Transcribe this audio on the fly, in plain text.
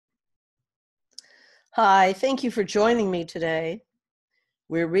Hi, thank you for joining me today.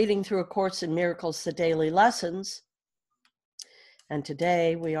 We're reading through A Course in Miracles, the daily lessons, and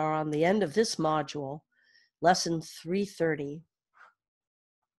today we are on the end of this module, lesson 330.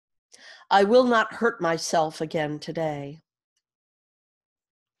 I will not hurt myself again today.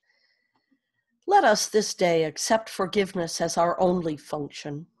 Let us this day accept forgiveness as our only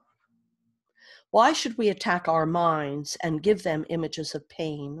function. Why should we attack our minds and give them images of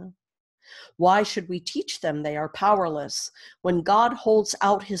pain? Why should we teach them they are powerless when God holds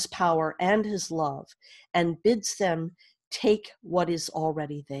out his power and his love and bids them take what is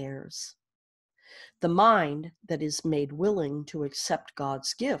already theirs? The mind that is made willing to accept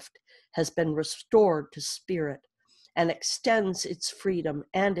God's gift has been restored to spirit and extends its freedom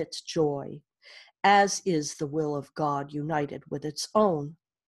and its joy, as is the will of God united with its own.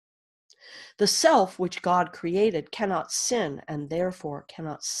 The self which God created cannot sin and therefore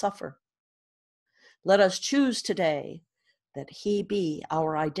cannot suffer. Let us choose today that he be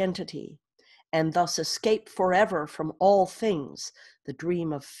our identity and thus escape forever from all things the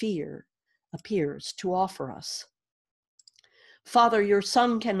dream of fear appears to offer us. Father, your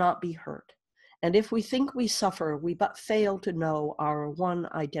Son cannot be hurt, and if we think we suffer, we but fail to know our one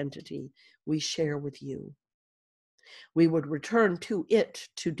identity we share with you. We would return to it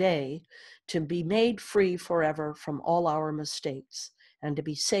today to be made free forever from all our mistakes and to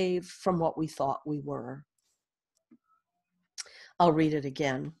be saved from what we thought we were. I'll read it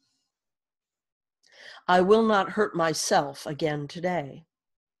again. I will not hurt myself again today.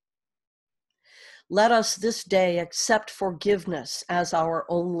 Let us this day accept forgiveness as our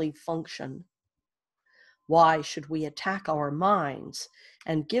only function. Why should we attack our minds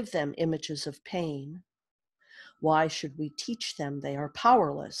and give them images of pain? Why should we teach them they are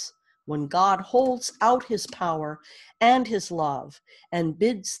powerless when God holds out his power and his love and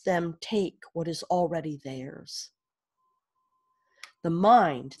bids them take what is already theirs? The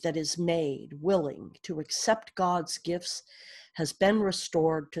mind that is made willing to accept God's gifts has been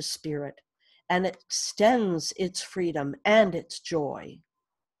restored to spirit and extends its freedom and its joy,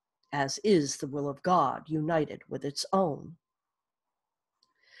 as is the will of God united with its own.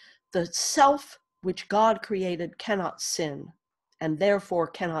 The self which God created cannot sin and therefore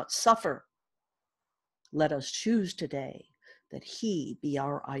cannot suffer. Let us choose today that he be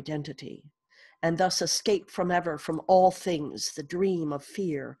our identity and thus escape from ever from all things the dream of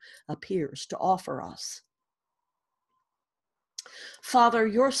fear appears to offer us. Father,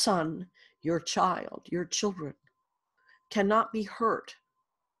 your Son, your child, your children cannot be hurt.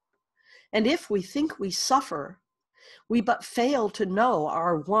 And if we think we suffer, we but fail to know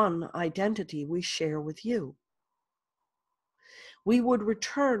our one identity we share with you. We would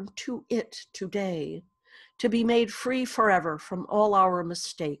return to it today to be made free forever from all our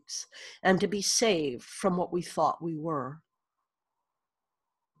mistakes and to be saved from what we thought we were.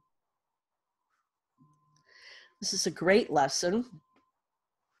 This is a great lesson.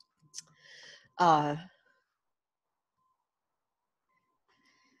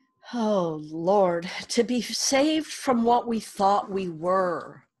 Oh, Lord, to be saved from what we thought we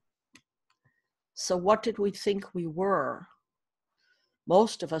were. So what did we think we were?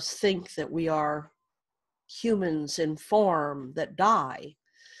 Most of us think that we are humans in form that die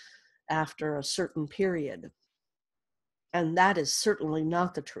after a certain period. And that is certainly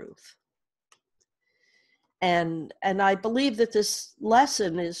not the truth. And I believe that this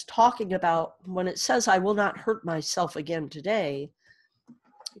lesson is talking about, when it says, I will not hurt myself again today,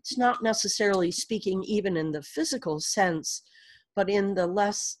 it's not necessarily speaking even in the physical sense, but in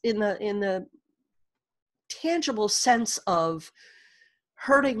the tangible sense of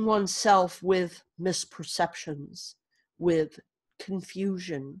hurting oneself with misperceptions, with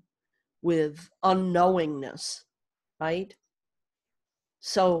confusion, with unknowingness, right?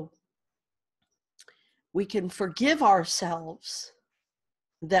 So we can forgive ourselves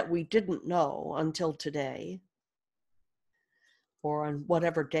that we didn't know until today, or on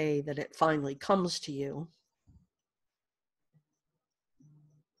whatever day that it finally comes to you.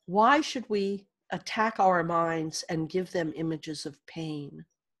 Why should we attack our minds and give them images of pain?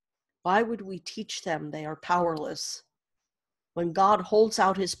 Why would we teach them they are powerless when God holds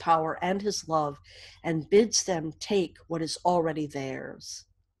out his power and his love and bids them take what is already theirs?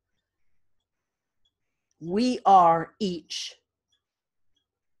 We are each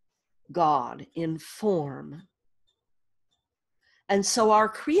God in form. And so our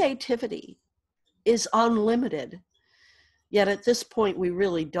creativity is unlimited. Yet at this point, we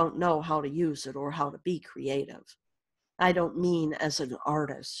really don't know how to use it or how to be creative. I don't mean as an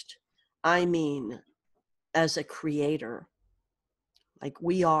artist. I mean as a creator. Like,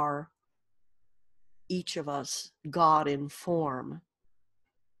 we are each of us God in form.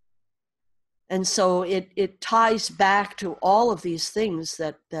 And so it ties back to all of these things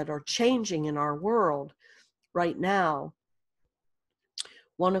that are changing in our world right now.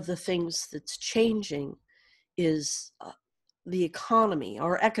 One of the things that's changing is the economy,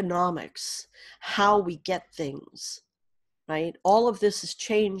 our economics, how we get things, right? All of this is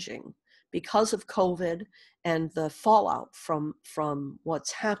changing because of COVID and the fallout from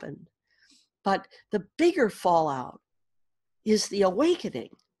what's happened. But the bigger fallout is the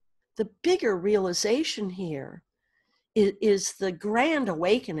awakening. The bigger realization here is the grand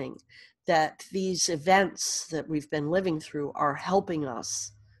awakening that these events that we've been living through are helping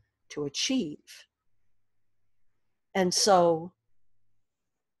us to achieve. And so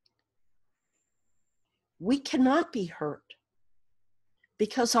we cannot be hurt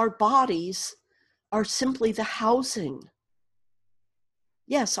because our bodies are simply the housing.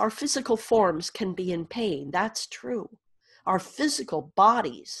 Yes, our physical forms can be in pain. That's true. Our physical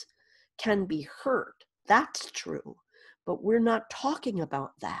bodies can be hurt. That's true. But we're not talking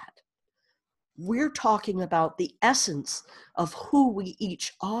about that. We're talking about the essence of who we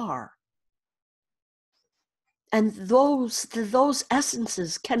each are. And those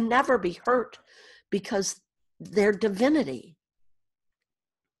essences can never be hurt because they're divinity.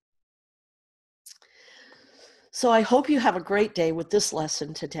 So I hope you have a great day with this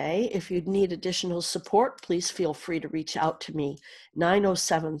lesson today. If you need additional support, please feel free to reach out to me,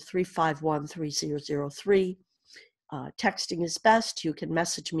 907-351-3003. Texting is best. You can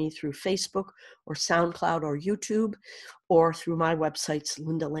message me through Facebook or SoundCloud or YouTube, or through my websites,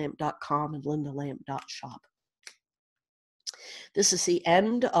 lindalamp.com and lindalamp.shop. This is the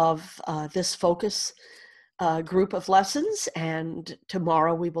end of this focus group of lessons, and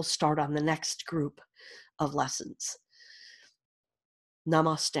tomorrow we will start on the next group of lessons.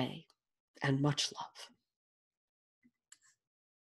 Namaste and much love.